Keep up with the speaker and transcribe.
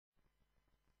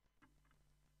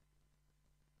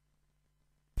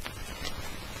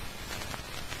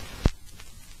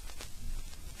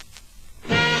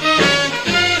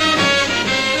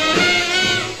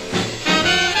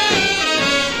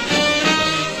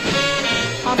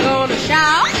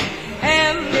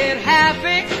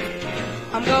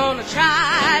I'm gonna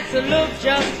try to look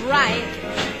just right.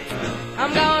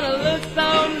 I'm gonna look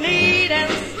so neat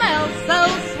and smell so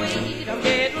sweet. I'm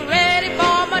getting ready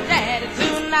for my daddy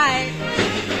tonight.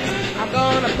 I'm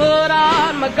gonna put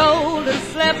on my golden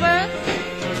slippers.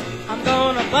 I'm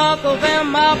gonna buckle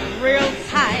them up real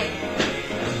tight.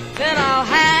 Then I'll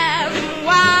have some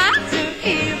wine to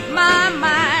ease my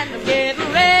mind. I'm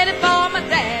getting ready for my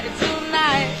daddy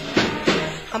tonight.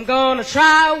 I'm gonna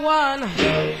try one.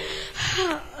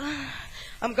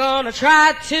 I'm gonna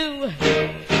try two.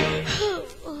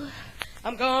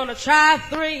 I'm gonna try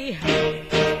three.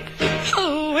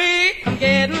 Ooh-wee. I'm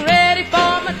getting ready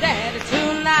for my daddy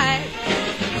tonight.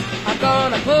 I'm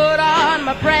gonna put on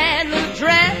my brand new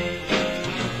dress,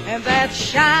 and that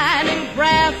shining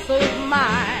brass of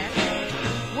mine.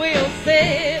 We'll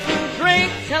sit and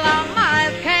drink till our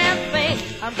minds can't think.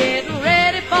 I'm getting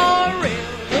ready for a real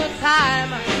good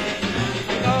time.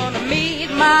 I'm gonna meet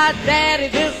my daddy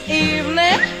this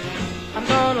evening. I'm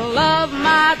gonna love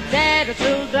my daddy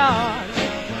till dawn.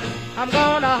 I'm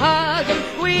gonna hug and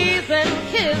squeeze and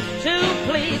kiss to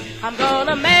please. I'm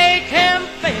gonna make him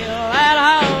feel at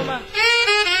home.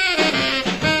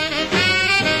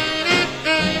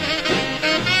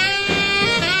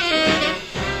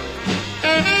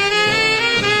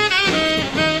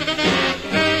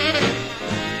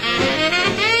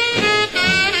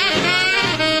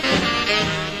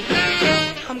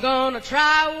 I'm gonna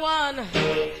try one.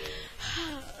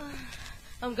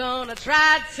 I'm gonna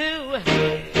try two.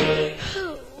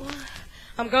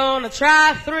 I'm gonna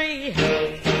try three.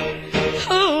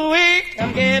 Ooh-wee.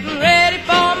 I'm getting ready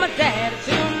for my daddy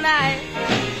tonight.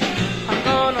 I'm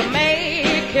gonna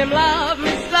make him love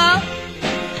me so.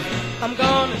 I'm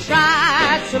gonna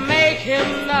try to make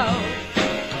him know.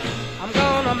 I'm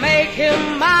gonna make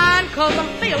him mine, 'cause I'm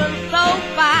feeling so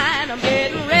fine. I'm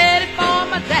getting ready for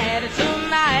my daddy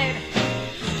tonight.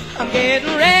 I'm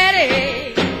getting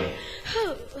ready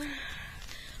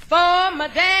for my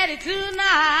daddy tonight.